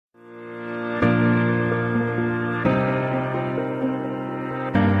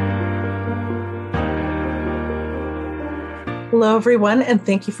Hello, everyone, and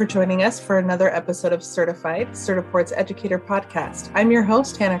thank you for joining us for another episode of Certified, Certiport's Educator Podcast. I'm your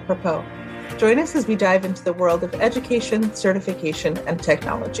host, Hannah Crapeau. Join us as we dive into the world of education, certification, and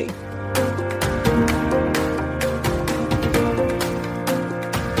technology.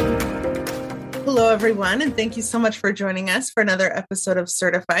 Hello, everyone, and thank you so much for joining us for another episode of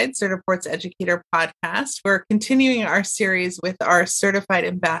Certified, Certiport's Educator Podcast. We're continuing our series with our certified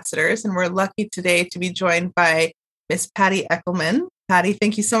ambassadors, and we're lucky today to be joined by Miss Patty Eckelman. Patty,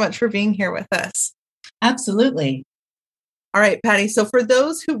 thank you so much for being here with us. Absolutely. All right, Patty. So for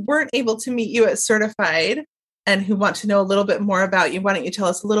those who weren't able to meet you at Certified and who want to know a little bit more about you, why don't you tell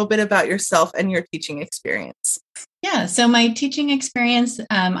us a little bit about yourself and your teaching experience? Yeah, so my teaching experience,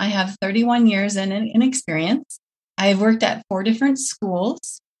 I have 31 years in experience. I've worked at 4 different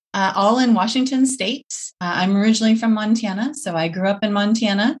schools, all in Washington State. I'm originally from Montana, so I grew up in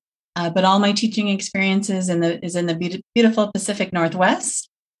Montana. But all my teaching experiences is in the beautiful Pacific Northwest.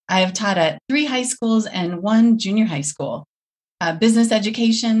 I have taught at 3 high schools and 1 junior high school. Business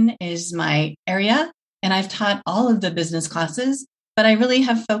education is my area, and I've taught all of the business classes, but I really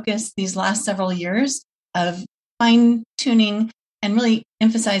have focused these last several years of fine-tuning and really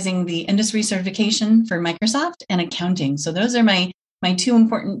emphasizing the industry certification for Microsoft and accounting. So those are my 2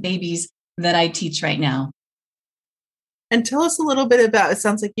 important babies that I teach right now. And tell us a little bit about, it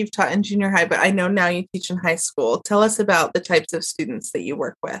sounds like you've taught in junior high, but I know now you teach in high school. Tell us about the types of students that you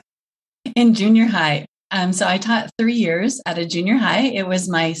work with. In junior high, so I taught 3 years at a junior high. It was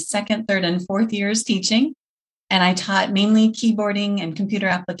my 2nd, 3rd, and 4th years teaching. And I taught mainly keyboarding and computer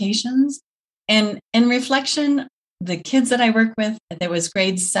applications. And in reflection, the kids that I work with, there was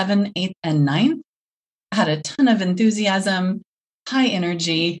grades 7, 8, and 9, had a ton of enthusiasm, high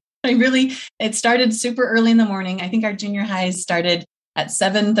energy. It started super early in the morning. I think our junior highs started at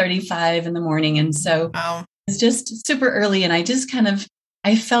 7:35 in the morning. And so It's just super early. And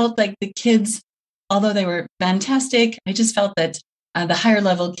I felt like the kids, although they were fantastic, I just felt that the higher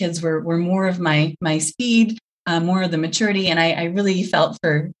level kids were more of my speed, more of the maturity. And I really felt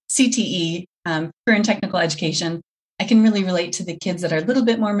for CTE, career and technical education, I can really relate to the kids that are a little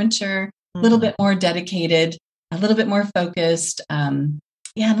bit more mature, a little bit more dedicated, a little bit more focused. And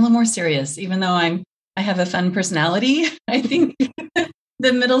a little more serious, even though I have a fun personality. I think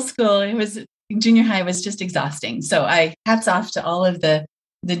the middle school, junior high was just exhausting. So hats off to all of the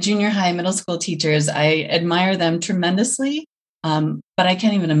junior high, middle school teachers. I admire them tremendously. But I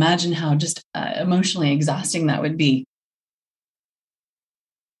can't even imagine how just emotionally exhausting that would be.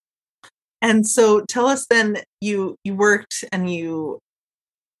 And so tell us then, you worked and you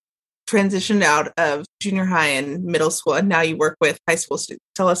transitioned out of junior high and middle school, and now you work with high school students.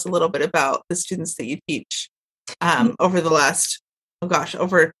 Tell us a little bit about the students that you teach over the last,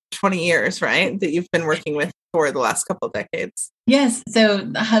 over 20 years, right? That you've been working with for the last couple of decades. Yes. So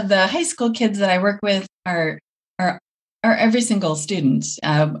the high school kids that I work with are every single student.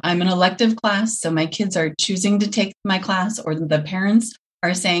 I'm an elective class, so my kids are choosing to take my class, or the parents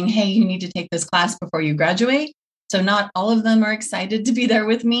are saying, hey, you need to take this class before you graduate. So not all of them are excited to be there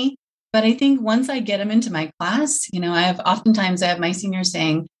with me. But I think once I get them into my class, I have my seniors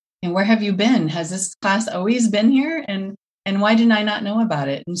saying, where have you been? Has this class always been here? And why didn't I not know about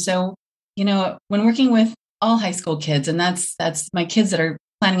it? And so, when working with all high school kids, and that's my kids that are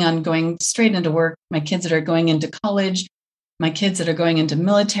planning on going straight into work, my kids that are going into college, my kids that are going into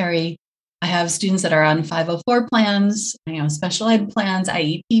military, I have students that are on 504 plans, special ed plans,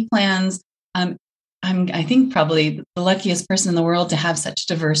 IEP plans. I think probably the luckiest person in the world to have such a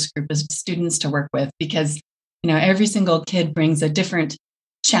diverse group of students to work with, because, every single kid brings a different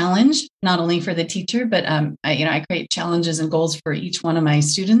challenge, not only for the teacher, but I create challenges and goals for each one of my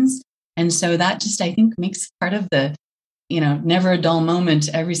students. And so that just, I think, makes part of the, never a dull moment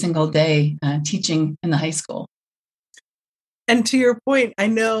every single day teaching in the high school. And to your point, I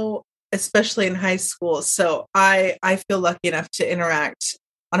know, especially in high school, so I feel lucky enough to interact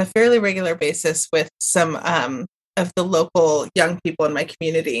on a fairly regular basis with some of the local young people in my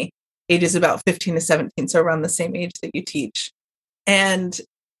community, ages about 15 to 17, so around the same age that you teach. And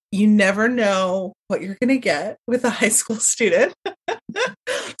you never know what you're going to get with a high school student.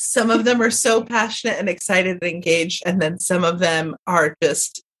 Some of them are so passionate and excited and engaged, and then some of them are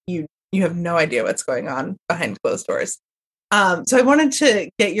just, you have no idea what's going on behind closed doors. So I wanted to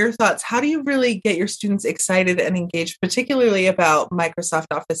get your thoughts. How do you really get your students excited and engaged, particularly about Microsoft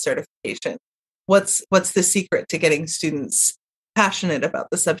Office certification? What's the secret to getting students passionate about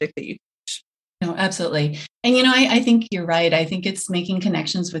the subject that you teach? No, absolutely. And, I think you're right. I think it's making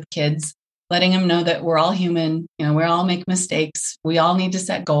connections with kids, letting them know that we're all human. We all make mistakes. We all need to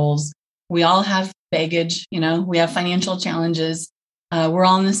set goals. We all have baggage. We have financial challenges. We're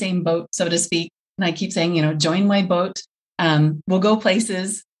all in the same boat, so to speak. And I keep saying, join my boat. We'll go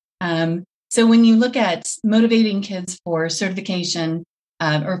places. So when you look at motivating kids for certification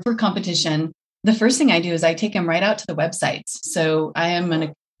or for competition, the first thing I do is I take them right out to the websites. So I am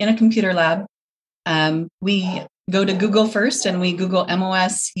in a computer lab. We go to Google first and we Google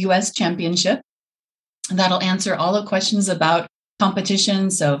MOS US Championship. That'll answer all the questions about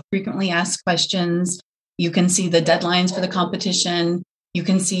competition. So frequently asked questions. You can see the deadlines for the competition. You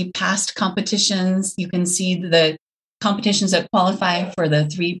can see past competitions. You can see the competitions that qualify for the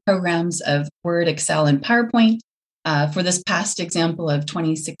 3 programs of Word, Excel, and PowerPoint for this past example of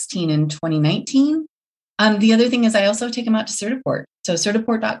 2016 and 2019. The other thing is I also take them out to Certiport. So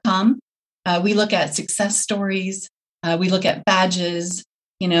certiport.com, we look at success stories. We look at badges.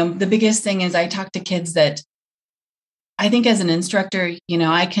 The biggest thing is I talk to kids that I think as an instructor,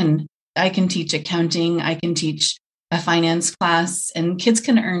 I can teach accounting. I can teach a finance class, and kids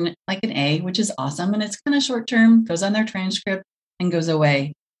can earn like an A, which is awesome. And it's kind of short term, goes on their transcript and goes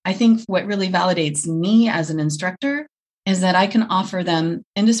away. I think what really validates me as an instructor is that I can offer them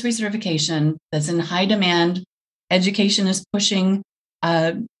industry certification that's in high demand. Education is pushing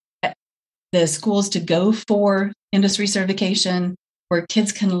the schools to go for industry certification, where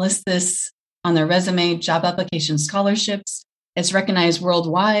kids can list this on their resume, job application scholarships. It's recognized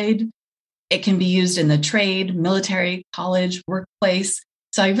worldwide. It can be used in the trade, military, college, workplace.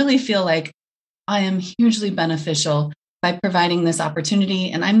 So I really feel like I am hugely beneficial by providing this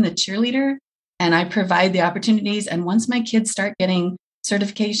opportunity. And I'm the cheerleader and I provide the opportunities. And once my kids start getting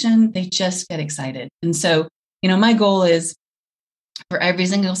certification, they just get excited. And so, my goal is for every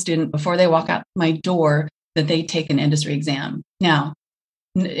single student before they walk out my door that they take an industry exam. Now,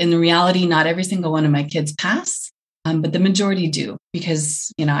 in reality, not every single one of my kids pass. But the majority do,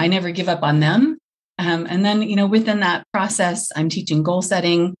 because, I never give up on them. And then, within that process, I'm teaching goal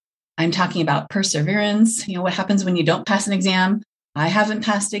setting. I'm talking about perseverance. What happens when you don't pass an exam? I haven't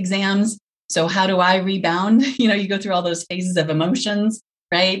passed exams. So how do I rebound? You go through all those phases of emotions,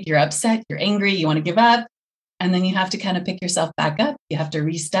 right? You're upset, you're angry, you want to give up. And then you have to kind of pick yourself back up. You have to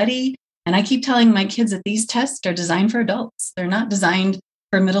restudy. And I keep telling my kids that these tests are designed for adults. They're not designed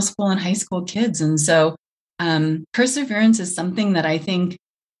for middle school and high school kids. And so perseverance is something that I think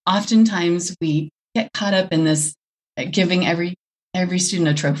oftentimes we get caught up in this giving every student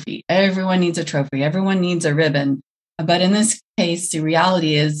a trophy. Everyone needs a trophy. Everyone needs a ribbon. But in this case, the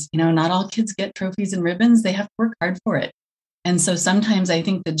reality is, not all kids get trophies and ribbons. They have to work hard for it. And so sometimes I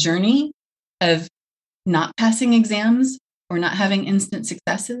think the journey of not passing exams or not having instant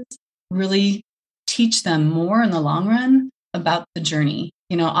successes really teach them more in the long run about the journey.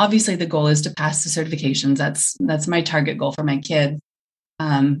 Obviously the goal is to pass the certifications. That's my target goal for my kids.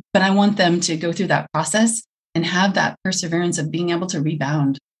 But I want them to go through that process and have that perseverance of being able to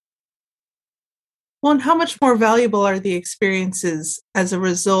rebound. Well, and how much more valuable are the experiences as a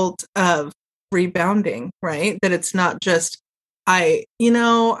result of rebounding, right? That it's not just, I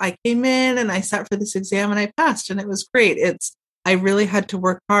came in and I sat for this exam and I passed and it was great. It's, I really had to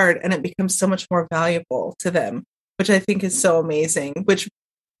work hard, and it becomes so much more valuable to them, which I think is so amazing, which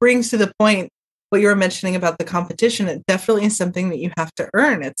brings to the point what you were mentioning about the competition. It definitely is something that you have to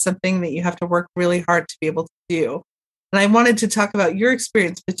earn. It's something that you have to work really hard to be able to do. And I wanted to talk about your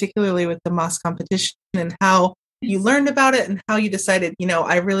experience, particularly with the MOS competition, and how you learned about it and how you decided,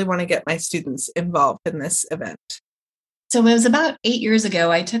 I really want to get my students involved in this event. So it was about 8 years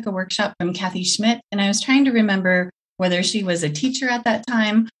ago. I took a workshop from Kathy Schmidt, and I was trying to remember whether she was a teacher at that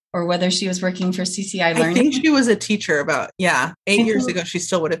time or whether she was working for CCI Learning. I think she was a teacher 8 years ago. She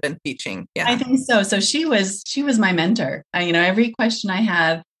still would have been teaching. Yeah, I think so. So she was my mentor. Every question I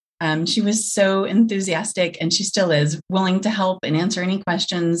have, she was so enthusiastic, and she still is willing to help and answer any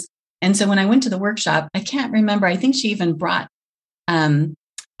questions. And so when I went to the workshop, I can't remember. I think she even brought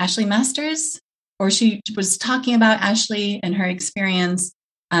Ashley Masters, or she was talking about Ashley and her experience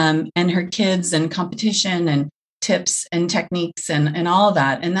and her kids and competition and tips and techniques and all of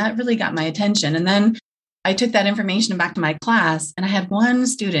that. And that really got my attention. And then I took that information back to my class, and I had one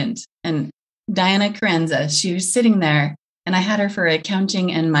student, and Diana Carenza, she was sitting there, and I had her for accounting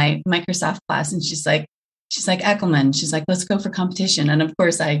in my Microsoft class. And she's like, Eckelman, she's like, let's go for competition. And of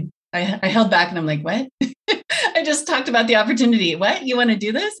course I held back, and I'm like, what? I just talked about the opportunity. What? You want to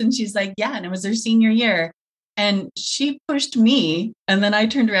do this? And she's like, yeah. And it was her senior year. And she pushed me. And then I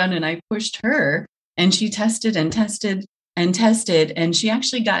turned around and I pushed her, and she tested and tested and tested. And she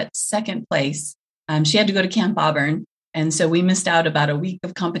actually got second place. She had to go to Camp Auburn. And so we missed out about a week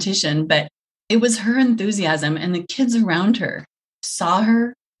of competition, but it was her enthusiasm, and the kids around her saw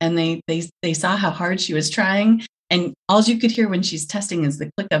her and they saw how hard she was trying. And all you could hear when she's testing is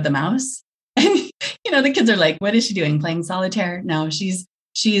the click of the mouse. And, the kids are like, what is she doing? Playing solitaire? No, she's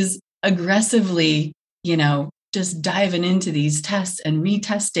aggressively, just diving into these tests and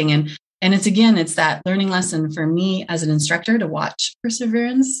retesting. And it's that learning lesson for me as an instructor to watch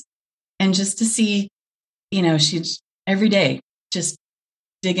perseverance and just to see, she'd every day just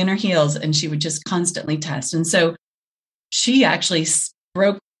dig in her heels and she would just constantly test. And so she actually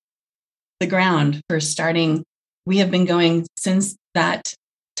broke the ground for starting. We have been going since that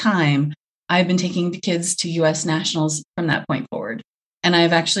time. I've been taking the kids to US nationals from that point forward. And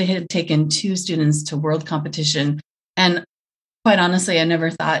I've actually had taken 2 students to world competition. And quite honestly, I never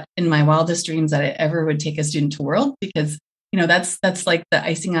thought in my wildest dreams that I ever would take a student to world, because, that's like the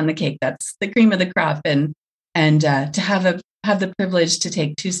icing on the cake. That's the cream of the crop. And to have the privilege to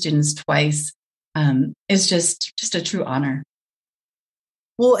take 2 students twice is just a true honor.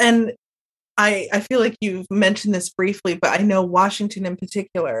 Well, and I feel like you've mentioned this briefly, but I know Washington in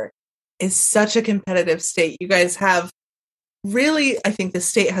particular is such a competitive state. You guys have really, I think the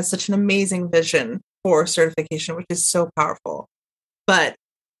state has such an amazing vision for certification, which is so powerful. But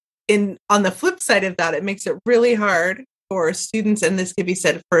on the flip side of that, it makes it really hard for students, and this could be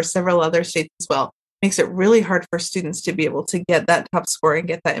said for several other states as well, makes it really hard for students to be able to get that top score and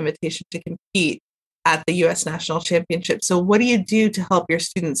get that invitation to compete at the US National Championship. So what do you do to help your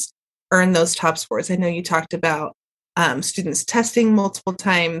students earn those top scores? I know you talked about students testing multiple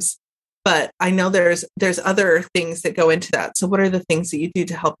times, but I know there's other things that go into that. So what are the things that you do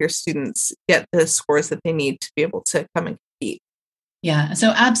to help your students get the scores that they need to be able to come and compete? Yeah,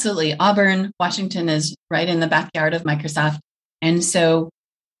 so absolutely. Auburn, Washington is right in the backyard of Microsoft. And so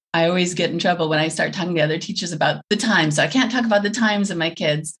I always get in trouble when I start talking to other teachers about the time. So I can't talk about the times of my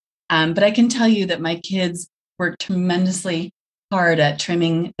kids, but I can tell you that my kids work tremendously hard at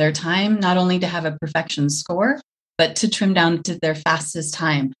trimming their time, not only to have a perfection score, but to trim down to their fastest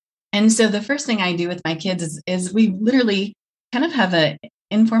time. And so the first thing I do with my kids is we literally kind of have an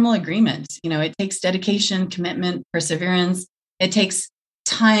informal agreement. It takes dedication, commitment, perseverance. It takes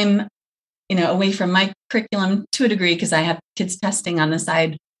time, away from my curriculum to a degree, because I have kids testing on the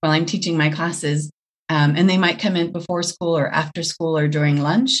side while I'm teaching my classes. And they might come in before school or after school or during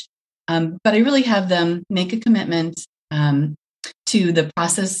lunch. But I really have them make a commitment to the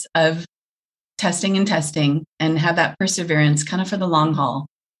process of testing and have that perseverance kind of for the long haul.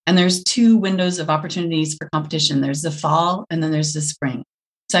 And there's 2 windows of opportunities for competition. There's the fall and then there's the spring.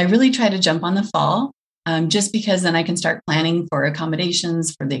 So I really try to jump on the fall just because then I can start planning for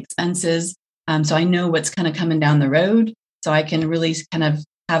accommodations, for the expenses. So I know what's kind of coming down the road. So I can really kind of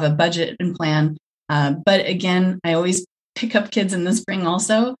have a budget and plan. But again, I always pick up kids in the spring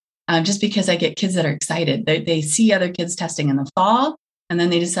also, just because I get kids that are excited. They see other kids testing in the fall, and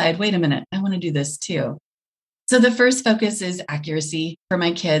then they decide, wait a minute, I want to do this too. So the first focus is accuracy for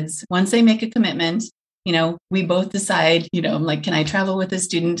my kids. Once they make a commitment, we both decide, I'm like, can I travel with a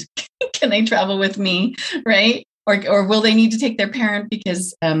student? Can they travel with me? Right. Or will they need to take their parent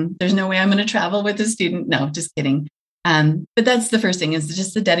because there's no way I'm going to travel with a student? No, just kidding. But that's the first thing, is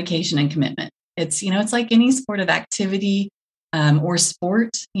just the dedication and commitment. It's, it's like any sportive activity or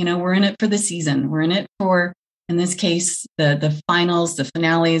sport, we're in it for the season. We're in it for, in this case, the finals, the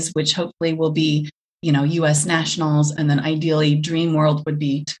finales, which hopefully will be, US nationals. And then ideally dream world would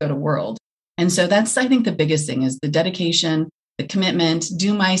be to go to world. And so that's, I think, the biggest thing is the dedication, the commitment.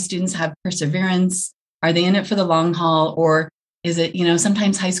 Do my students have perseverance? Are they in it for the long haul? Or is it,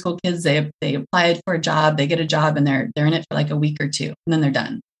 sometimes high school kids, they applied for a job, they get a job and they're in it for like a week or 2 and then they're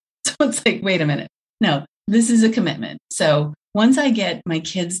done. So it's like, wait a minute. No, this is a commitment. So once I get my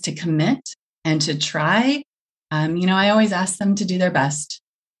kids to commit and to try, I always ask them to do their best.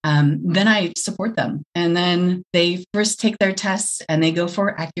 Then I support them. And then they first take their tests and they go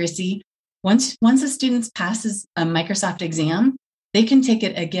for accuracy. Once a student passes a Microsoft exam, they can take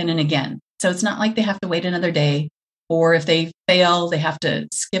it again and again. So it's not like they have to wait another day, or if they fail, they have to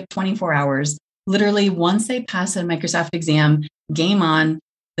skip 24 hours. Literally, once they pass a Microsoft exam, game on,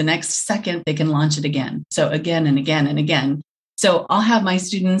 the next second they can launch it again. So again and again and again. So I'll have my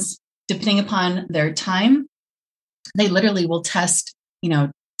students, depending upon their time, they literally will test,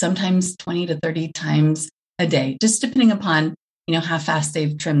 sometimes 20 to 30 times a day, just depending upon, how fast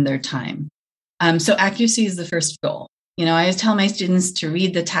they've trimmed their time. So accuracy is the first goal. I always tell my students to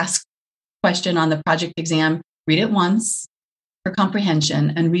read the task question on the project exam, read it once for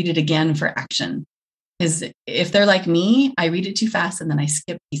comprehension and read it again for action. Because if they're like me, I read it too fast and then I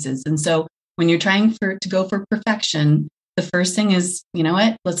skip pieces. And so when you're trying to go for perfection, the first thing is,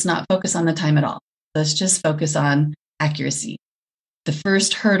 let's not focus on the time at all. Let's just focus on accuracy. the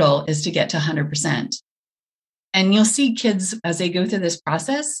first hurdle is to get to 100%. And you'll see kids as they go through this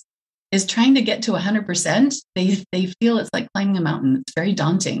process is trying to get to 100%. They feel it's like climbing a mountain. It's very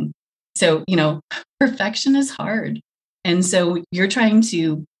daunting. So, perfection is hard. And so you're trying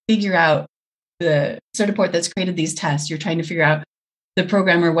to figure out the Certiport that's created these tests. You're trying to figure out the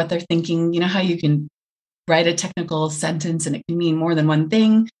programmer, what they're thinking, how you can write a technical sentence and it can mean more than one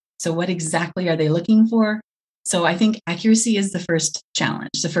thing. So what exactly are they looking for? So I think accuracy is the first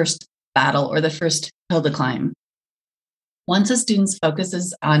challenge, the first battle, or the first hill to climb. Once a student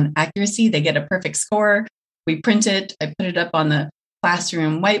focuses on accuracy, they get a perfect score. We print it. I put it up on the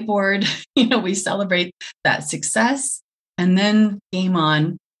classroom whiteboard. We celebrate that success. And then game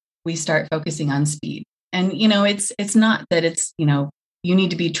on, we start focusing on speed. And, it's not that it's, you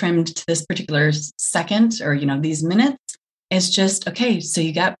need to be trimmed to this particular second or, these minutes. It's just, okay, so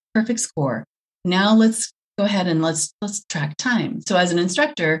you got perfect score. Now let's go ahead and let's track time. So as an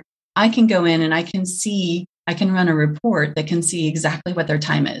instructor, I can go in and I can run a report that can see exactly what their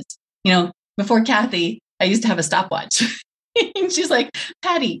time is. Before Kathy, I used to have a stopwatch. And she's like,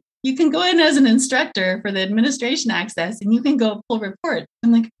 Patty, you can go in as an instructor for the administration access and you can go pull report.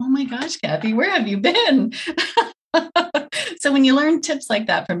 I'm like, oh my gosh, Kathy, where have you been? So when you learn tips like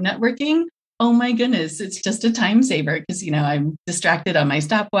that from networking, oh my goodness, it's just a time saver because, I'm distracted on my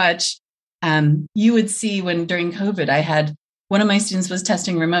stopwatch. You would see when during COVID, I had one of my students was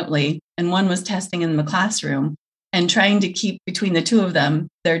testing remotely and one was testing in the classroom, and trying to keep between the two of them,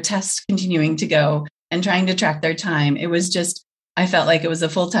 their tests continuing to go and trying to track their time. It was just, I felt like it was a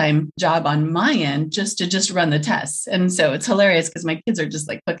full-time job on my end just to run the tests. And so it's hilarious because my kids are just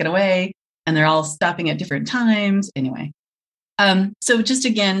like clicking away and they're all stopping at different times. Anyway, so just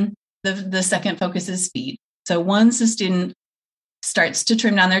again, the second focus is speed. So once a student starts to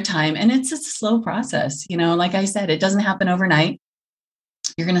trim down their time, and it's a slow process, like I said, it doesn't happen overnight.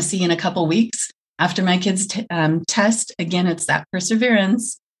 You're going to see in a couple weeks after my kids test, again, it's that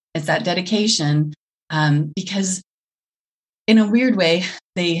perseverance, it's that dedication, because in a weird way,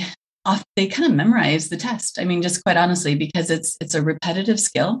 they kind of memorize the test. I mean, just quite honestly, because it's a repetitive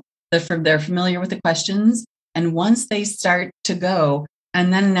skill. They're familiar with the questions. And once they start to go,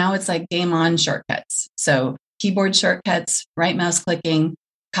 and then now it's like game on shortcuts. So keyboard shortcuts, right mouse clicking,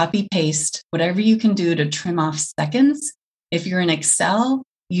 copy paste, whatever you can do to trim off seconds. If you're in Excel,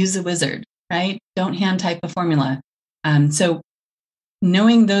 use a wizard, right? Don't hand type a formula. So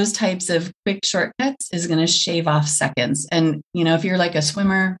knowing those types of quick shortcuts is going to shave off seconds. And, if you're like a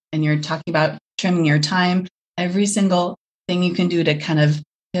swimmer and you're talking about trimming your time, every single thing you can do to kind of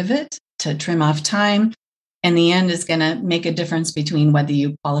pivot to trim off time in the end is going to make a difference between whether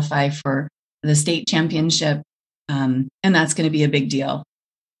you qualify for the state championship. And that's going to be a big deal.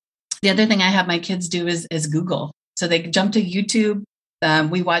 The other thing I have my kids do is Google. So they jump to YouTube.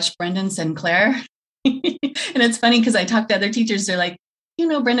 We watch Brendan Sinclair. And it's funny because I talk to other teachers. They're like,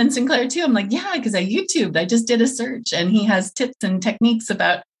 Brendan Sinclair too. I'm like, yeah, because I YouTubed. I just did a search and he has tips and techniques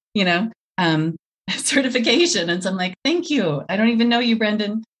about, certification. And so I'm like, thank you. I don't even know you,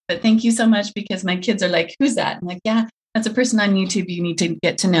 Brendan, but thank you so much because my kids are like, who's that? I'm like, yeah, that's a person on YouTube you need to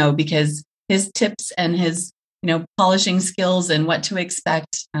get to know because his tips and his, polishing skills and what to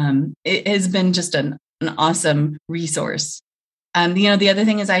expect, it has been just an awesome resource. The other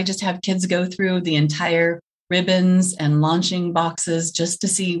thing is I just have kids go through the entire ribbons and launching boxes just to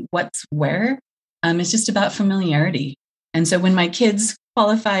see what's where. It's just about familiarity. And so when my kids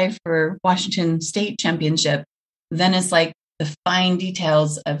qualify for Washington State Championship, then it's like the fine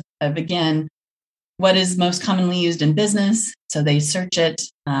details of again, what is most commonly used in business. So they search it.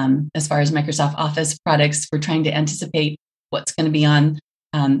 As far as Microsoft Office products, we're trying to anticipate what's going to be on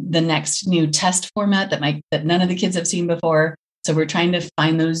the next new test format that none of the kids have seen before. So we're trying to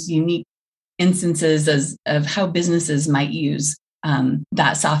find those unique instances of how businesses might use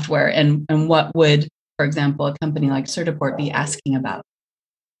that software and what would, for example, a company like Certiport be asking about.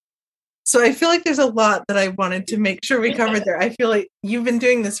 So I feel like there's a lot that I wanted to make sure we covered there. I feel like you've been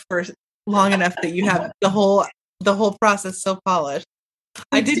doing this for long enough that you have the whole process so polished.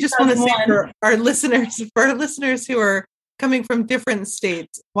 I did just want to say for our listeners who are coming from different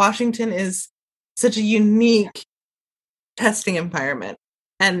states, Washington is such a unique testing environment.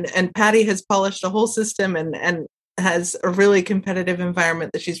 And Patty has polished a whole system and has a really competitive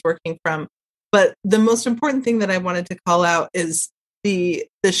environment that she's working from. But the most important thing that I wanted to call out is the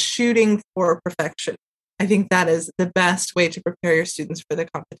shooting for perfection. I think that is the best way to prepare your students for the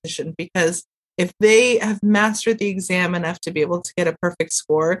competition, because if they have mastered the exam enough to be able to get a perfect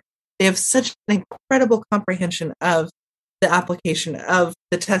score, they have such an incredible comprehension of the application of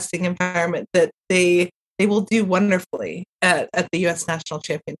the testing environment that they they will do wonderfully at the U.S. National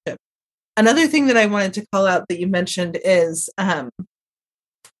Championship. Another thing that I wanted to call out that you mentioned is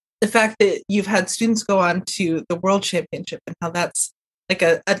the fact that you've had students go on to the World Championship and how that's like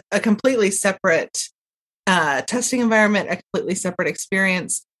a completely separate testing environment, a completely separate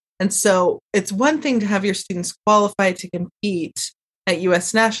experience. And so it's one thing to have your students qualify to compete at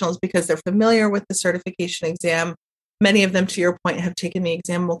U.S. Nationals because they're familiar with the certification exam. Many of them, to your point, have taken the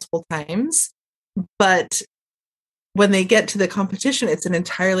exam multiple times. But when they get to the competition, it's an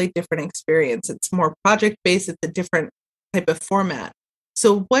entirely different experience. It's more project-based. It's a different type of format.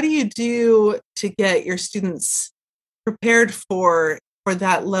 So what do you do to get your students prepared for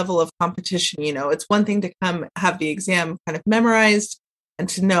that level of competition? You know, it's one thing to come have the exam kind of memorized and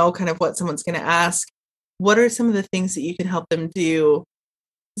to know kind of what someone's going to ask. What are some of the things that you can help them do?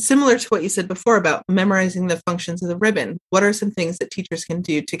 Similar to what you said before about memorizing the functions of the ribbon, what are some things that teachers can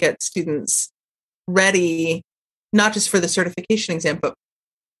do to get students ready, not just for the certification exam, but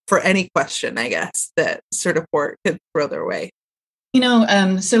for any question, I guess, that Certiport could throw their way?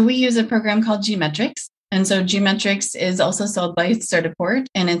 So we use a program called Geometrics. And so Geometrics is also sold by Certiport.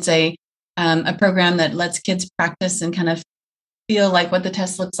 And it's a program that lets kids practice and kind of feel like what the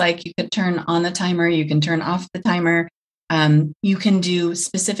test looks like. You could turn on the timer, you can turn off the timer. You can do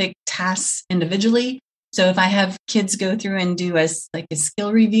specific tasks individually. So if I have kids go through and do a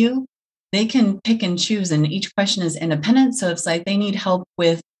skill review, they can pick and choose, and each question is independent. So if like they need help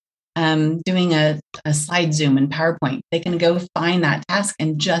with doing a slide zoom in PowerPoint, they can go find that task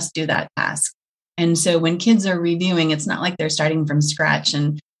and just do that task. And so when kids are reviewing, it's not like they're starting from scratch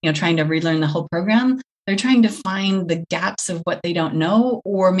and trying to relearn the whole program. They're trying to find the gaps of what they don't know,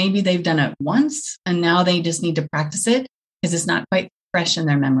 or maybe they've done it once and now they just need to practice it because it's not quite fresh in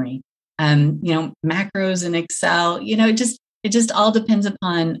their memory. Macros in Excel, it just all depends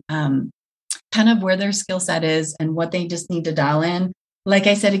upon kind of where their skill set is and what they just need to dial in. Like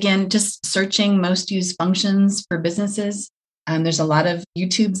I said, again, just searching most used functions for businesses. There's a lot of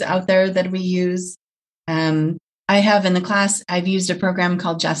YouTubes out there that we use. I have in the class, I've used a program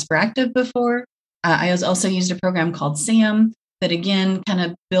called Jasper Active before. I also used a program called SAM that, again, kind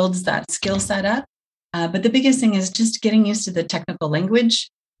of builds that skill set up. But the biggest thing is just getting used to the technical language.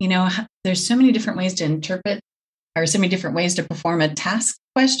 There's so many different ways to interpret or so many different ways to perform a task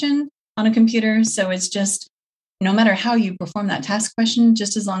question on a computer. So it's just no matter how you perform that task question,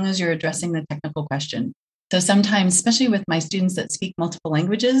 just as long as you're addressing the technical question. So sometimes, especially with my students that speak multiple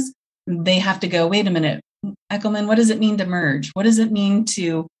languages, they have to go, wait a minute, Eckelman, what does it mean to merge? What does it mean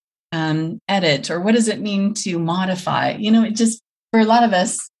to edit? Or what does it mean to modify? It just, for a lot of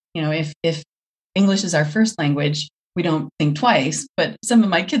us, if English is our first language, we don't think twice. But some of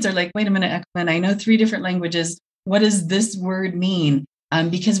my kids are like, wait a minute, Eckelman, I know 3 different languages. What does this word mean?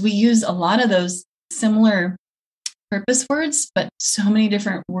 Because we use a lot of those similar purpose words, but so many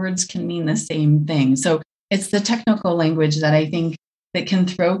different words can mean the same thing. So it's the technical language that I think that can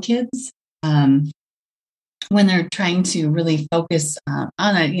throw kids when they're trying to really focus on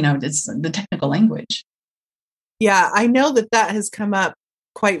it. It's the technical language. Yeah, I know that has come up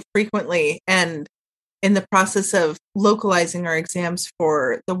quite frequently. And in the process of localizing our exams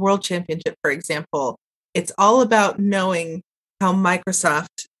for the World Championship, for example, it's all about knowing how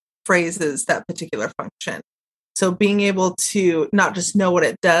Microsoft phrases that particular function. So being able to not just know what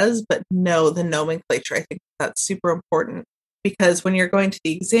it does, but know the nomenclature, I think that's super important, because when you're going to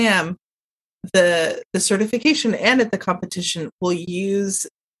the exam, the certification and at the competition will use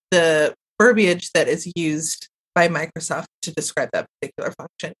the verbiage that is used by Microsoft to describe that particular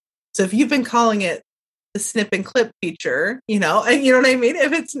function. So if you've been calling it the snip and clip feature, and you know what I mean?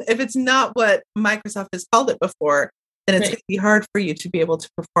 If it's not what Microsoft has called it before, then it's going to be hard for you to be able to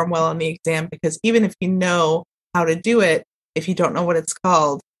perform well on the exam, because even if you know how to do it, if you don't know what it's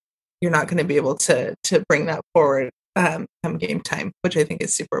called, you're not going to be able to bring that forward come game time, which I think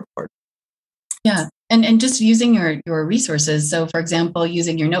is super important. Yeah. And just using your resources. So for example,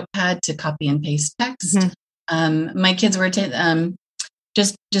 using your notepad to copy and paste text. Mm-hmm. My kids were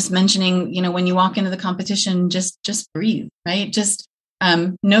just mentioning, when you walk into the competition, just breathe, right? Just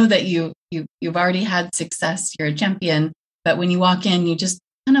know that you've already had success. You're a champion. But when you walk in, you just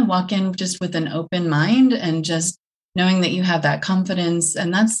kind of walk in just with an open mind and just knowing that you have that confidence.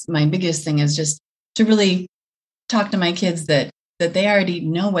 And that's my biggest thing, is just to really talk to my kids that they already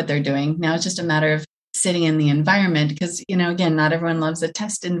know what they're doing. Now it's just a matter of sitting in the environment, because, again, not everyone loves a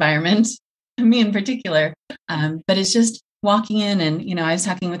test environment, me in particular. But it's just walking in and, I was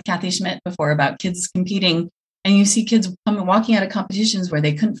talking with Kathy Schmidt before about kids competing, and you see kids walking out of competitions where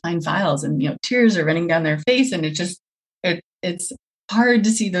they couldn't find files and, tears are running down their face. And it's hard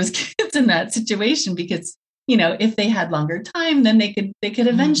to see those kids in that situation because, if they had longer time, then they could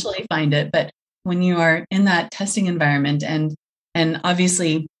eventually find it. But when you are in that testing environment and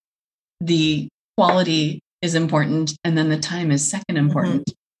obviously the quality is important and then the time is second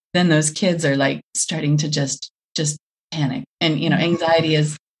important, then those kids are like starting to just panic. And, anxiety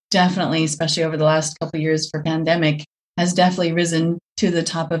is definitely, especially over the last couple of years for pandemic, has definitely risen to the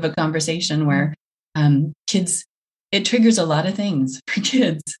top of a conversation where kids, it triggers a lot of things for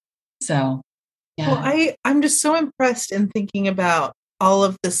kids. So, yeah. Well, I'm just so impressed in thinking about all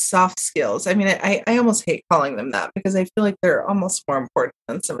of the soft skills. I mean, I almost hate calling them that because I feel like they're almost more important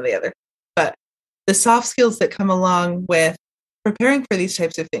than some of the other. But the soft skills that come along with preparing for these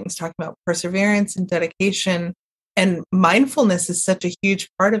types of things, talking about perseverance and dedication and mindfulness is such a huge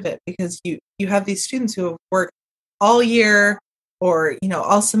part of it because you have these students who have worked all year or,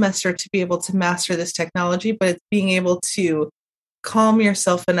 all semester to be able to master this technology, but it's being able to calm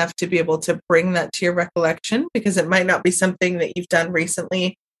yourself enough to be able to bring that to your recollection because it might not be something that you've done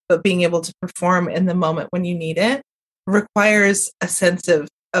recently, but being able to perform in the moment when you need it requires a sense of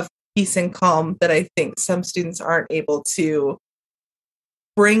peace and calm that I think some students aren't able to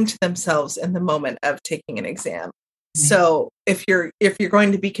bring to themselves in the moment of taking an exam. So if you're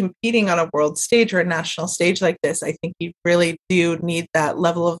going to be competing on a world stage or a national stage like this, I think you really do need that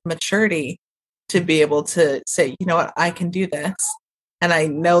level of maturity to be able to say, you know what, I can do this. And I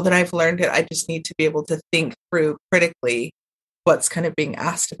know that I've learned it. I just need to be able to think through critically what's kind of being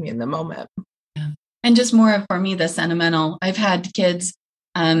asked of me in the moment. Yeah. And just more for me, the sentimental. I've had kids.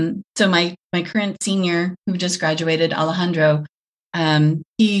 So my current senior who just graduated, Alejandro,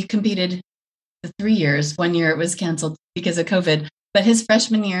 he competed 3 years. 1 year it was canceled because of COVID. But his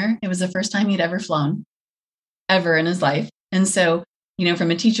freshman year, it was the first time he'd ever flown, ever in his life. And so,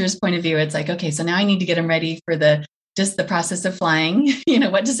 from a teacher's point of view, it's like, okay, so now I need to get him ready for the process of flying,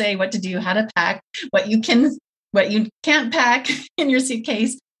 what to say, what to do, how to pack, what you can't pack in your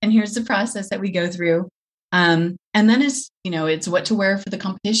suitcase. And here's the process that we go through. And then it's what to wear for the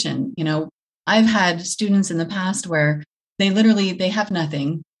competition. I've had students in the past where they have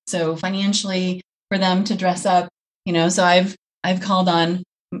nothing. So financially for them to dress up, so I've called on,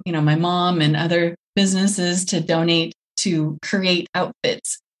 my mom and other businesses to donate to create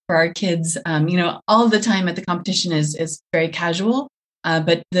outfits for our kids. All of the time at the competition is very casual,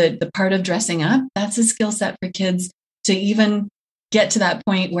 but the part of dressing up, that's a skill set for kids to even get to that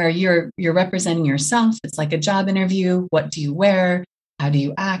point where you're representing yourself. It's like a job interview. What do you wear? How do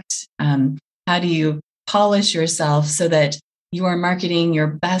you act? How do you polish yourself so that you are marketing your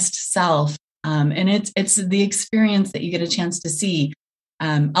best self? And it's the experience that you get a chance to see.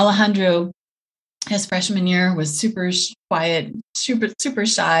 Alejandro, his freshman year was super quiet, super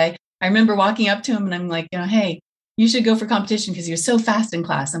shy. I remember walking up to him and I'm like, hey, you should go for competition because you're so fast in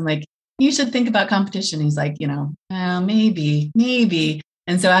class. I'm like, you should think about competition. He's like, maybe.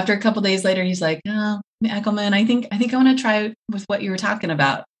 And so after a couple of days later, he's like, oh, Eckelman, I think I want to try with what you were talking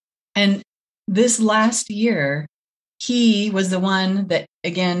about. And this last year, he was the one that,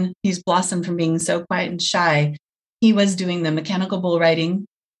 again, he's blossomed from being so quiet and shy. He was doing the mechanical bull riding.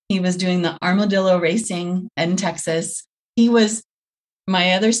 He was doing the armadillo racing in Texas.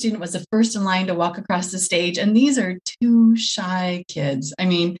 My other student was the first in line to walk across the stage. And these are two shy kids. I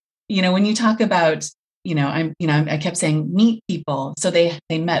mean, when you talk about, I kept saying meet people. So they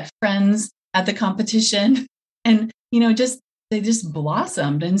met friends at the competition and, they just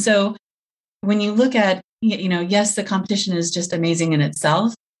blossomed. And so when you look at, yes, the competition is just amazing in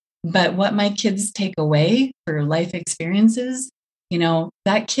itself, but what my kids take away for life experiences,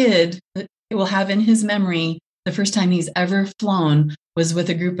 that kid will have in his memory the first time he's ever flown was with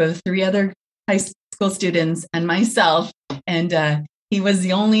a group of 3 other high school students and myself. And he was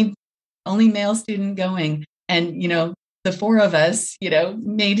the only male student going. And, the 4 of us,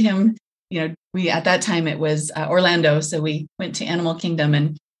 made him, at that time it was Orlando. So we went to Animal Kingdom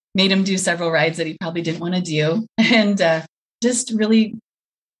and made him do several rides that he probably didn't want to do. And just really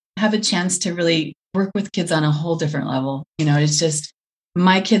have a chance to really work with kids on a whole different level. It's just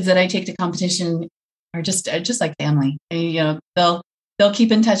my kids that I take to competition are just like family. They'll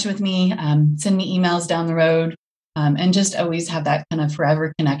keep in touch with me, send me emails down the road, and just always have that kind of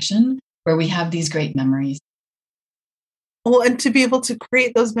forever connection where we have these great memories. Well, and to be able to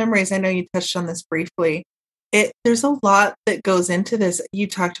create those memories, I know you touched on this briefly. There's a lot that goes into this. You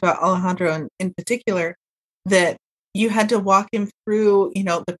talked about Alejandro in particular, that you had to walk him through,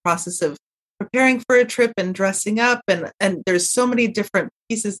 the process of preparing for a trip and dressing up. And there's so many different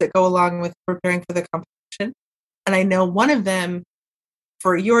pieces that go along with preparing for the competition. And I know one of them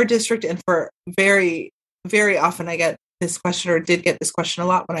for your district and for very, very often I get this question, or did get this question a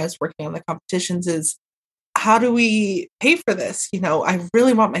lot when I was working on the competitions, is how do we pay for this? I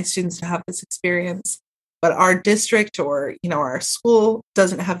really want my students to have this experience, but our district or, our school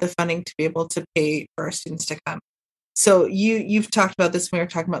doesn't have the funding to be able to pay for our students to come. So you've talked about this, we were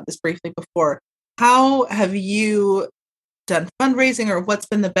talking about this briefly before. How have you done fundraising, or what's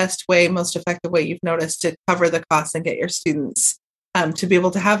been the best way, most effective way you've noticed to cover the costs and get your students to be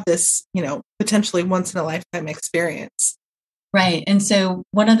able to have this, potentially once in a lifetime experience? Right. And so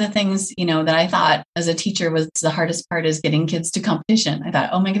one of the things, that I thought as a teacher was the hardest part is getting kids to competition. I thought,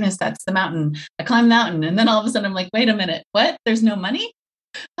 oh my goodness, that's the mountain. I climb the mountain. And then all of a sudden I'm like, wait a minute, what? There's no money?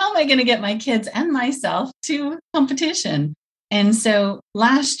 How am I going to get my kids and myself to competition? And so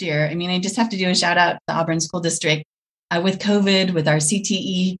last year, I just have to do a shout out to the Auburn School District. With COVID, with our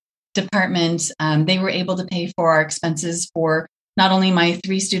CTE department, they were able to pay for our expenses for not only my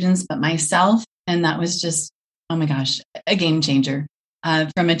 3 students, but myself. And that was just, oh my gosh, a game changer.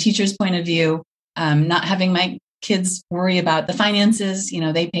 From a teacher's point of view, not having my kids worry about the finances,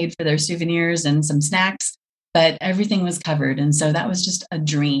 they paid for their souvenirs and some snacks, but everything was covered. And so that was just a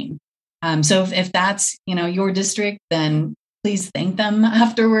dream. So if that's, your district, then please thank them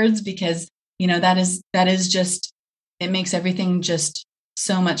afterwards, because, that is just, it makes everything just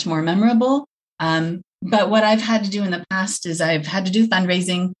so much more memorable. But what I've had to do in the past is I've had to do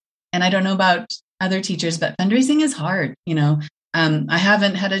fundraising, and I don't know about other teachers, but fundraising is hard. I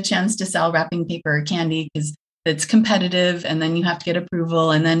haven't had a chance to sell wrapping paper or candy because it's competitive, and then you have to get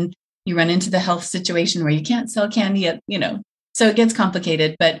approval, and then you run into the health situation where you can't sell candy so it gets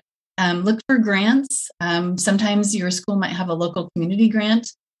complicated. But look for grants. Sometimes your school might have a local community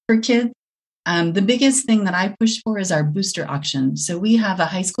grant for kids. The biggest thing that I push for is our booster auction. So we have a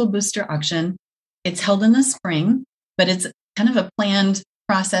high school booster auction. It's held in the spring, but it's kind of a planned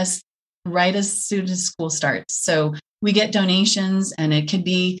process right as soon as school starts. So we get donations, and it could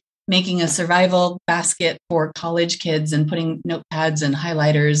be making a survival basket for college kids and putting notepads and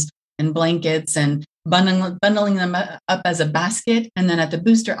highlighters and blankets and bundling them up as a basket. And then at the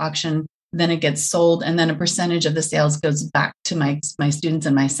booster auction, then it gets sold, and then a percentage of the sales goes back to my students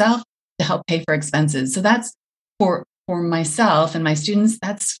and myself to help pay for expenses. So that's for myself and my students,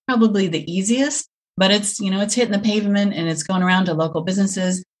 that's probably the easiest, but it's hitting the pavement, and it's going around to local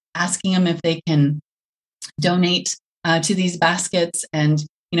businesses, asking them if they can donate to these baskets. And,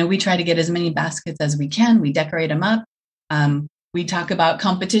 we try to get as many baskets as we can. We decorate them up. We talk about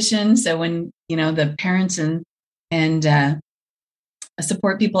competition. So when, the parents and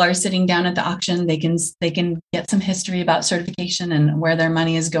support people are sitting down at the auction, they can get some history about certification and where their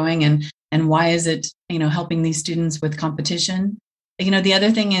money is going, and why is it, helping these students with competition. The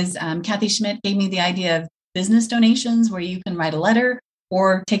other thing is Kathy Schmidt gave me the idea of business donations, where you can write a letter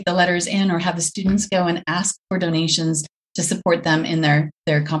or take the letters in, or have the students go and ask for donations to support them in their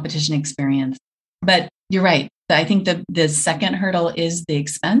competition experience. But you're right. I think the second hurdle is the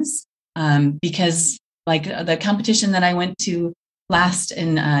expense, because like the competition that I went to last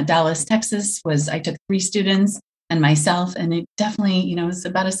in Dallas, Texas, I took 3 students and myself, and it definitely, was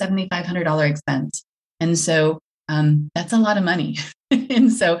about a $7,500 expense. And so that's a lot of money.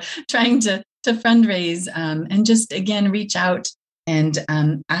 And so trying to fundraise and just, again, reach out and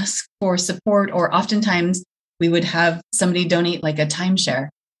ask for support, or oftentimes we would have somebody donate like a timeshare,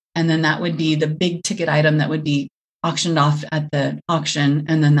 and then that would be the big ticket item that would be auctioned off at the auction.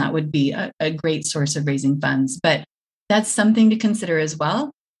 And then that would be a great source of raising funds. But that's something to consider as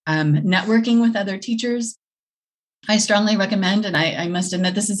well. Networking with other teachers, I strongly recommend. And I must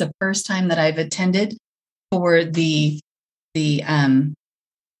admit, this is the first time that I've attended for the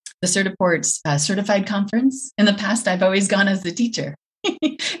Certiport's certified conference. In the past, I've always gone as the teacher.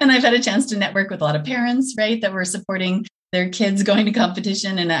 And I've had a chance to network with a lot of parents, right, that were supporting their kids going to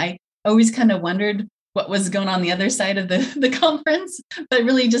competition. And I always kind of wondered what was going on the other side of the conference, but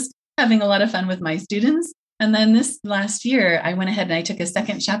really just having a lot of fun with my students. And then this last year, I went ahead and I took a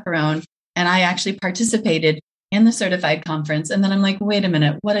second chaperone, and I actually participated in the certified conference. And then I'm like, wait a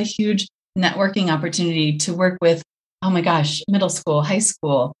minute, what a huge networking opportunity to work with, oh my gosh, middle school, high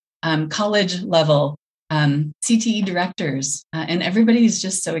school, college level, CTE directors. And everybody's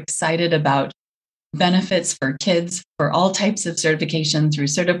just so excited about benefits for kids for all types of certification through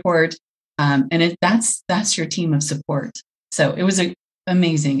Certiport. And that's your team of support. So it was an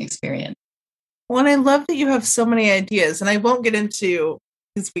amazing experience. Well, and I love that you have so many ideas, and I won't get into,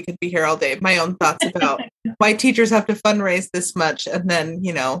 because we could be here all day, my own thoughts about why teachers have to fundraise this much. And then,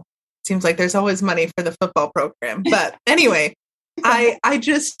 it seems like there's always money for the football program. But anyway, I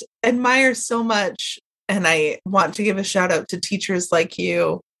just admire so much, and I want to give a shout out to teachers like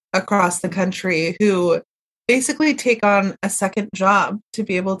you across the country who basically take on a second job to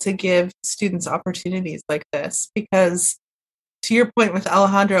be able to give students opportunities like this. Because to your point with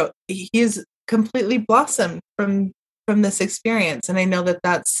Alejandro, he's completely blossomed from this experience. And I know that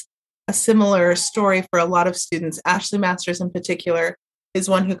that's a similar story for a lot of students. Ashley Masters in particular is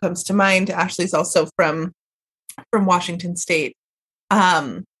one who comes to mind. Ashley's also from Washington State,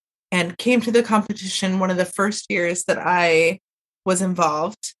 and came to the competition one of the first years that I was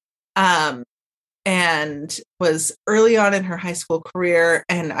involved, and was early on in her high school career.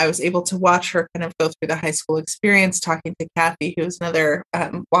 And I was able to watch her kind of go through the high school experience, talking to Kathy, who was another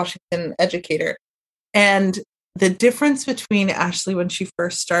Washington educator. And the difference between Ashley when she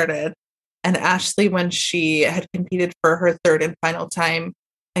first started and Ashley when she had competed for her third and final time,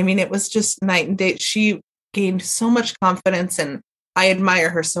 I mean, it was just night and day. She gained so much confidence, and I admire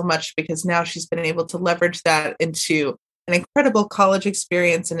her so much because now she's been able to leverage that into an incredible college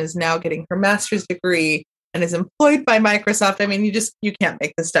experience and is now getting her master's degree and is employed by Microsoft. I mean, you can't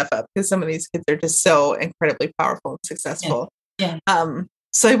make this stuff up because some of these kids are just so incredibly powerful and successful. Yeah.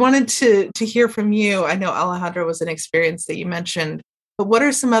 So I wanted to hear from you. I know Alejandro was an experience that you mentioned, but what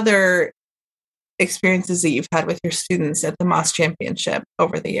are some other experiences that you've had with your students at the MOS Championship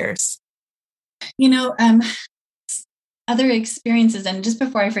over the years? Other experiences, and just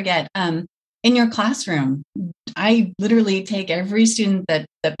before I forget, in your classroom, I literally take every student that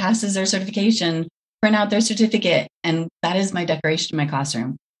passes their certification, print out their certificate, and that is my decoration in my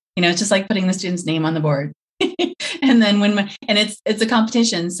classroom. It's just like putting the student's name on the board. And then it's a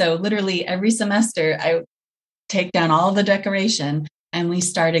competition. So literally every semester I take down all the decoration and we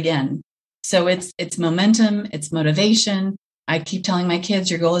start again. So it's momentum, it's motivation. I keep telling my kids,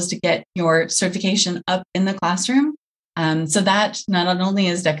 your goal is to get your certification up in the classroom. So that not only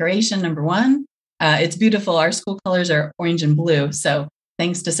is decoration, number one, it's beautiful. Our school colors are orange and blue. So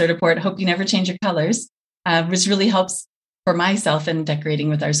thanks to Certiport, hope you never change your colors, which really helps for myself in decorating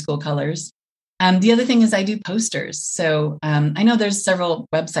with our school colors. The other thing is I do posters. So I know there's several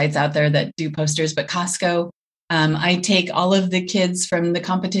websites out there that do posters, but Costco, I take all of the kids from the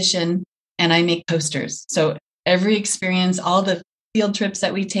competition and I make posters. So every experience, all the field trips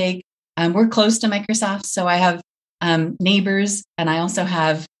that we take, we're close to Microsoft. So I have neighbors, and I also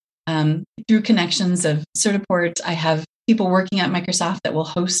have, through connections of Certiport, I have people working at Microsoft that will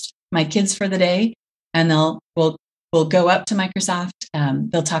host my kids for the day, and we'll go up to Microsoft.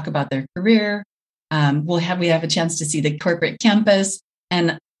 They'll talk about their career. We have a chance to see the corporate campus,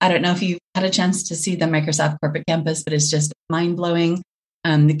 and I don't know if you've had a chance to see the Microsoft corporate campus, but it's just mind blowing.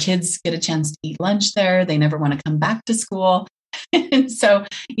 The kids get a chance to eat lunch there. They never want to come back to school. And so,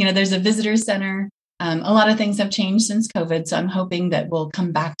 there's a visitor center. A lot of things have changed since COVID, so I'm hoping that we'll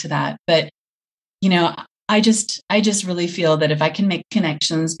come back to that. But, I just really feel that if I can make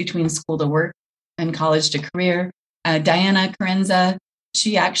connections between school to work and college to career, Diana Carenza,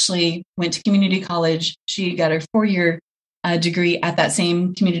 she actually went to community college. She got her 4-year degree at that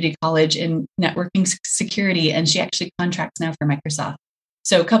same community college in networking security, and she actually contracts now for Microsoft.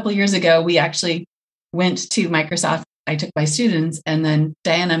 So a couple of years ago, we actually went to Microsoft. I took my students, and then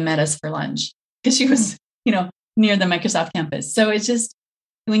Diana met us for lunch because she was, near the Microsoft campus. So it's just,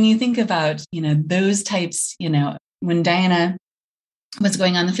 when you think about, those types, when Diana was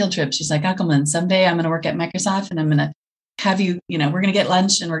going on the field trip, she's like, Eckelman, someday I'm going to work at Microsoft and I'm going to have you, we're going to get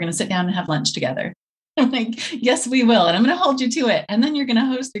lunch and we're going to sit down and have lunch together. I'm like, yes, we will. And I'm going to hold you to it. And then you're going to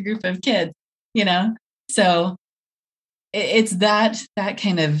host a group of kids, So it's that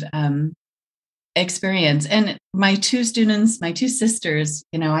kind of experience. And my two sisters,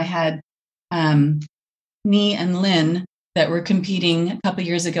 I had Nee and Lynn that were competing a couple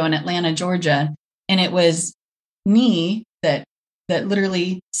years ago in Atlanta, Georgia. And it was Nee that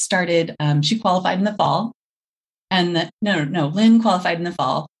literally started, she qualified in the fall. And Lynn qualified in the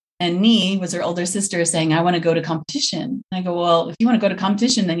fall. And Nee was her older sister saying, I want to go to competition. And I go, well, if you want to go to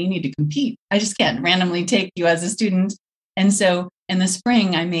competition, then you need to compete. I just can't randomly take you as a student. And so in the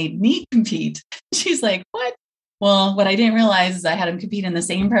spring, I made Nee compete. She's like, what? Well, what I didn't realize is I had them compete in the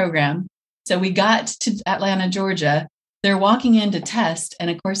same program. So we got to Atlanta, Georgia. They're walking in to test.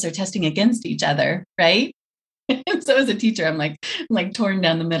 And of course, they're testing against each other, right? And so as a teacher, I'm like torn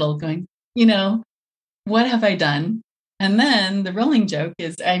down the middle going, what have I done? And then the rolling joke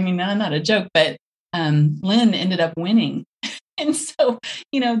is, not a joke, but Lynn ended up winning. And so,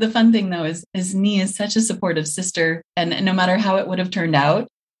 the fun thing though is Nee is such a supportive sister, and no matter how it would have turned out,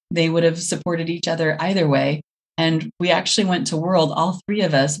 they would have supported each other either way. And we actually went to World. All three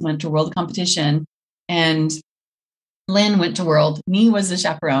of us went to World competition, and Lynn went to World. Nee was the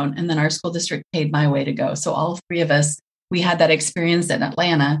chaperone, and then our school district paid my way to go. So all three of us, we had that experience in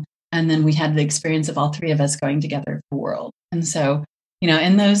Atlanta. And then we had the experience of all three of us going together for World. And so,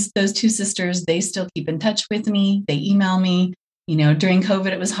 and those two sisters, they still keep in touch with me. They email me. During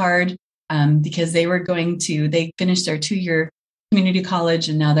COVID, it was hard because they finished their 2-year community college,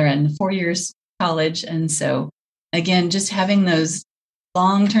 and now they're in 4 years college. And so, again, just having those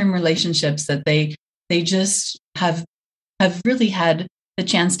long-term relationships that they just have really had the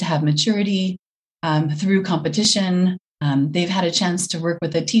chance to have maturity through competition. They've had a chance to work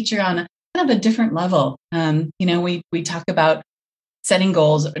with a teacher on kind of a different level. We talk about setting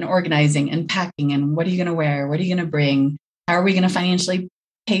goals and organizing and packing and what are you going to wear? What are you going to bring? How are we going to financially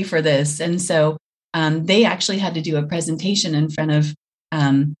pay for this? And so they actually had to do a presentation in front of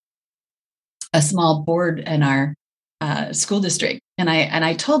a small board in our school district. And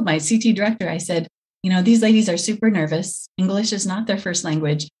I told my CT director, I said, these ladies are super nervous. English is not their first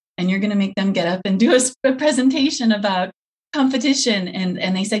language. And you're going to make them get up and do a presentation about competition.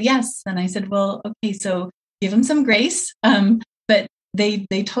 And they said, yes. And I said, well, okay, so give them some grace. But they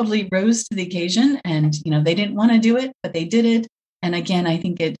totally rose to the occasion, and, they didn't want to do it, but they did it. And again, I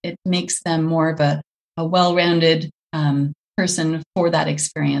think it makes them more of a well-rounded person for that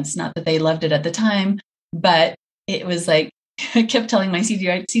experience. Not that they loved it at the time, but it was like, I kept telling my CT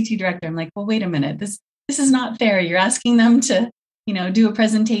director, I'm like, well, wait a minute, this is not fair. You're asking them to, do a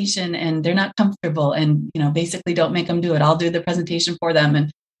presentation and they're not comfortable, and, basically don't make them do it. I'll do the presentation for them.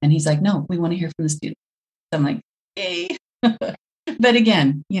 And he's like, no, we want to hear from the students. So I'm like, yay. But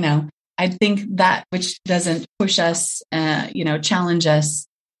again, I think that which doesn't push us, challenge us,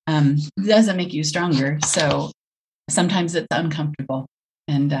 doesn't make you stronger. So sometimes it's uncomfortable.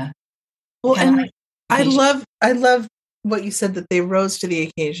 And I love what you said, that they rose to the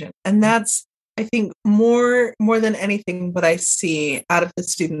occasion. And that's, I think, more than anything, what I see out of the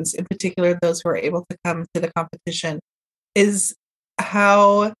students, in particular, those who are able to come to the competition, is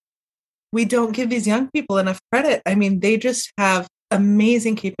how we don't give these young people enough credit. I mean, they just have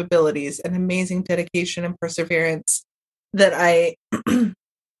amazing capabilities and amazing dedication and perseverance that I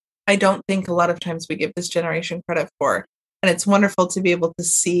don't think a lot of times we give this generation credit for. And it's wonderful to be able to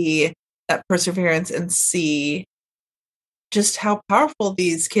see that perseverance and see just how powerful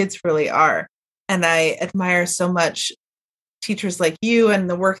these kids really are. And I admire so much teachers like you and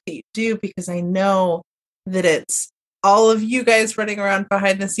the work that you do, because I know that it's all of you guys running around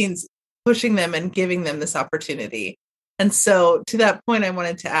behind the scenes, pushing them and giving them this opportunity. And so to that point, I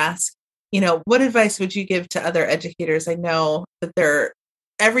wanted to ask, what advice would you give to other educators? I know that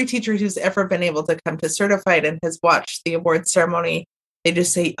every teacher who's ever been able to come to Certified and has watched the award ceremony, they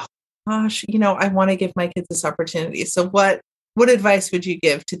just say, oh, gosh, I want to give my kids this opportunity. So what advice would you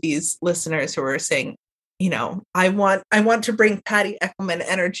give to these listeners who are saying, I want to bring Patty Eckelman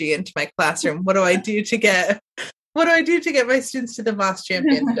energy into my classroom? What do I do to get my students to the MOS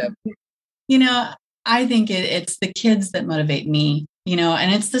Championship? I think it's the kids that motivate me,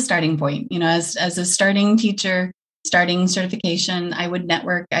 and it's the starting point. As a starting teacher, starting certification, I would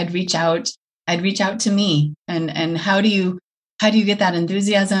network, I'd reach out to me. And how do you get that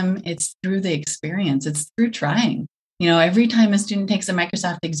enthusiasm? It's through the experience. It's through trying. Every time a student takes a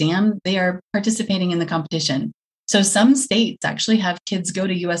Microsoft exam, they are participating in the competition. So some states actually have kids go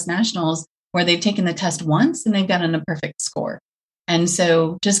to US Nationals where they've taken the test once and they've gotten a perfect score. And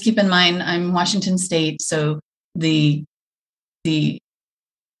so just keep in mind, I'm Washington State, so the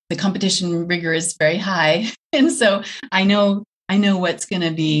competition rigor is very high. And so I know what's going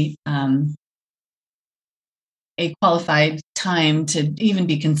to be a qualified time to even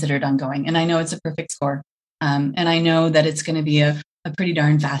be considered ongoing. And I know it's a perfect score. And I know that it's going to be a pretty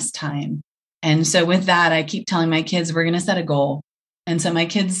darn fast time. And so with that, I keep telling my kids, we're going to set a goal. And so my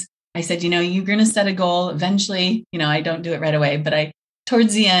kids, I said, you're going to set a goal eventually. I don't do it right away, but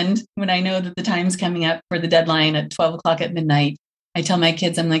towards the end, when I know that the time's coming up for the deadline at 12 o'clock at midnight, I tell my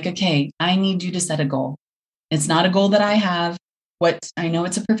kids, I'm like, okay, I need you to set a goal. It's not a goal that I have. I know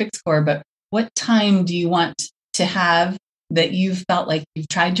it's a perfect score, but what time do you want to have that you've felt like you've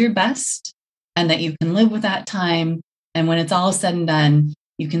tried your best and that you can live with that time? And when it's all said and done,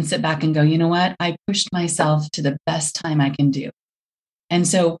 you can sit back and go, you know what? I pushed myself to the best time I can do. And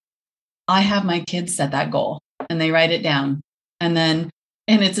so I have my kids set that goal and they write it down. And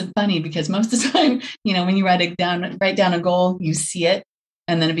it's funny because most of the time, when you write down a goal, you see it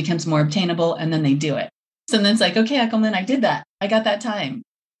and then it becomes more obtainable and then they do it. So then it's like, okay, Eckelman, I did that. I got that time.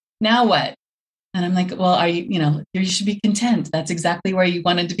 Now what? And I'm like, well, you should be content. That's exactly where you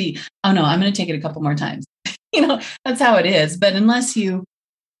wanted to be. Oh no, I'm going to take it a couple more times. That's how it is. But unless you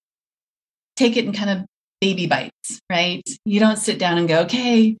take it in kind of baby bites, right? You don't sit down and go,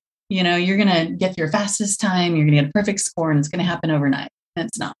 okay, you're going to get your fastest time. You're going to get a perfect score and it's going to happen overnight.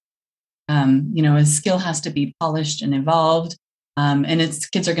 It's not. A skill has to be polished and evolved. And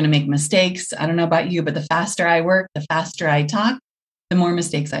kids are going to make mistakes. I don't know about you, but the faster I work, the faster I talk, the more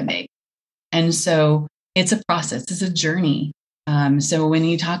mistakes I make. And so it's a process, it's a journey. So when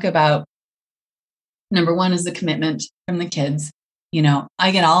you talk about, number one is the commitment from the kids.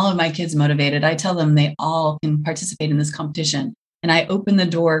 I get all of my kids motivated. I tell them they all can participate in this competition. And I open the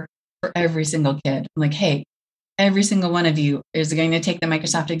door for every single kid. I'm like, hey, every single one of you is going to take the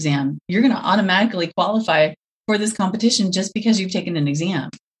Microsoft exam. You're going to automatically qualify for this competition just because you've taken an exam.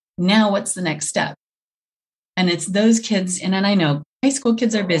 Now, what's the next step? And it's those kids. And then I know high school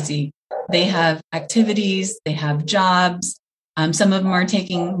kids are busy. They have activities, they have jobs. Some of them are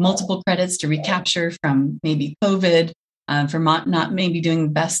taking multiple credits to recapture from maybe COVID, for not maybe doing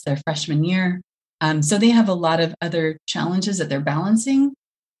the best their freshman year. So they have a lot of other challenges that they're balancing.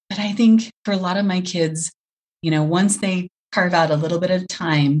 But I think for a lot of my kids, once they carve out a little bit of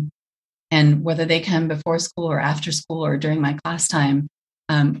time, and whether they come before school or after school or during my class time,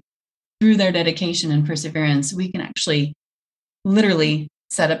 through their dedication and perseverance, we can actually literally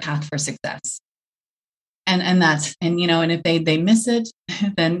set a path for success. And if they miss it,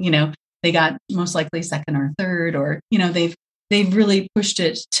 then, they got most likely second or third, or, they've really pushed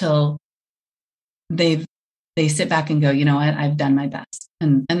it till they sit back and go, I've done my best.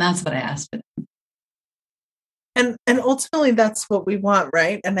 And that's what I ask for them. And ultimately that's what we want,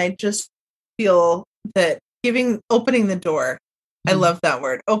 right? And I just feel that opening the door, I love that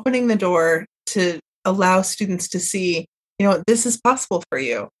word, opening the door to allow students to see, this is possible for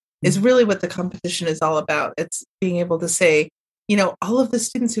you, is really what the competition is all about. It's being able to say, all of the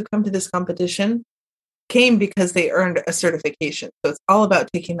students who come to this competition came because they earned a certification. So it's all about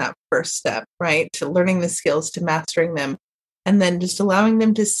taking that first step, right? To learning the skills, to mastering them, and then just allowing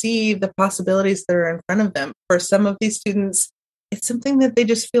them to see the possibilities that are in front of them. For some of these students, it's something that they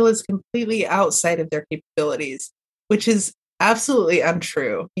just feel is completely outside of their capabilities, which is absolutely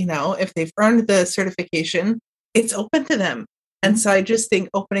untrue. If they've earned the certification, it's open to them. And so I just think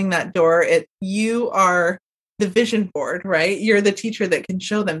opening that door, you are the vision board, right? You're the teacher that can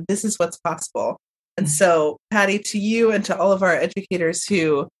show them this is what's possible. And so, Patty, to you and to all of our educators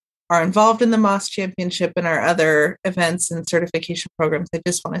who are involved in the MOS Championship and our other events and certification programs, I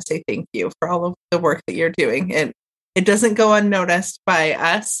just want to say thank you for all of the work that you're doing. And it doesn't go unnoticed by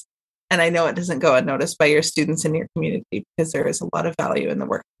us. And I know it doesn't go unnoticed by your students in your community, because there is a lot of value in the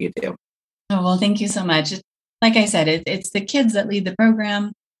work you do. Oh, well, thank you so much. Like I said, it's the kids that lead the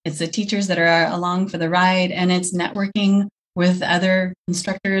program. It's the teachers that are along for the ride, and it's networking with other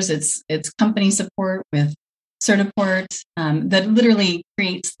instructors. It's company support with Certiport, that literally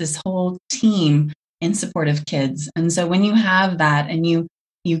creates this whole team in support of kids. And so when you have that, and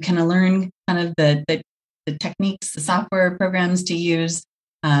you can learn kind of the techniques, the software programs to use,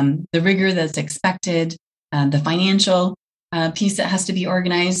 the rigor that's expected, the financial piece that has to be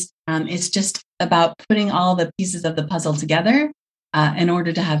organized. It's just about putting all the pieces of the puzzle together in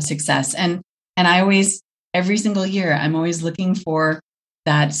order to have success. And I always, every single year, I'm always looking for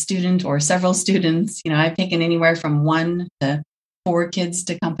that student or several students. I've taken anywhere from 1 to 4 kids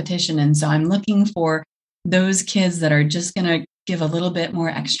to competition. And so I'm looking for those kids that are just going to give a little bit more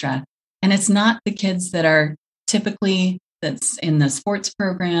extra. And it's not the kids that are typically that's in the sports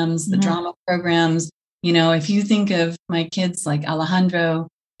programs, the drama programs. If you think of my kids like Alejandro,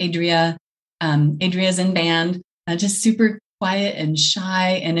 Adria's in band, just super quiet and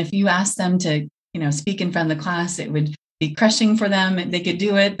shy. And if you ask them to, speak in front of the class, it would be crushing for them. They could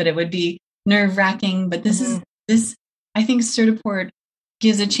do it, but it would be nerve-wracking. But this, I think Certiport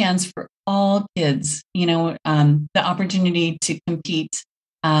gives a chance for all kids, the opportunity to compete.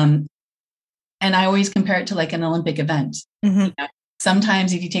 And I always compare it to like an Olympic event.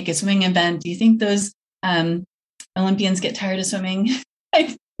 Sometimes if you take a swimming event, do you think those Olympians get tired of swimming?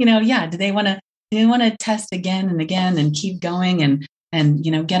 Do they want to test again and again and keep going and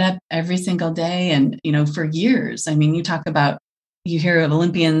get up every single day and for years? I mean, you hear of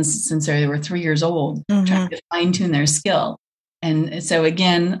Olympians since they were 3 years old trying to fine tune their skill. And so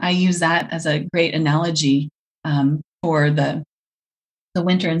again, I use that as a great analogy for the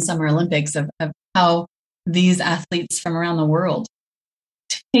Winter and Summer Olympics of how these athletes from around the world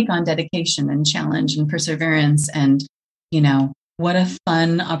take on dedication and challenge and perseverance. And, what a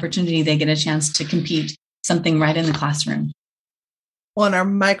fun opportunity they get a chance to compete something right in the classroom. Well, and our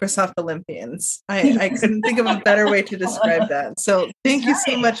Microsoft Olympians. I couldn't think of a better way to describe that. So thank you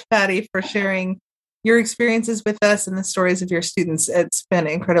so much, Patty, for sharing your experiences with us and the stories of your students. It's been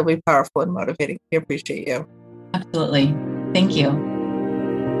incredibly powerful and motivating. We appreciate you. Absolutely. Thank you.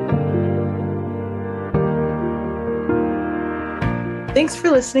 Thanks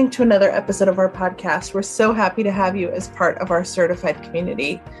for listening to another episode of our podcast. We're so happy to have you as part of our certified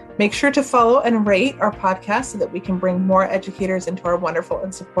community. Make sure to follow and rate our podcast so that we can bring more educators into our wonderful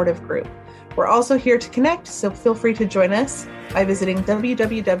and supportive group. We're also here to connect, so feel free to join us by visiting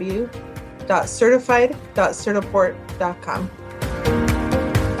www.certified.certiport.com.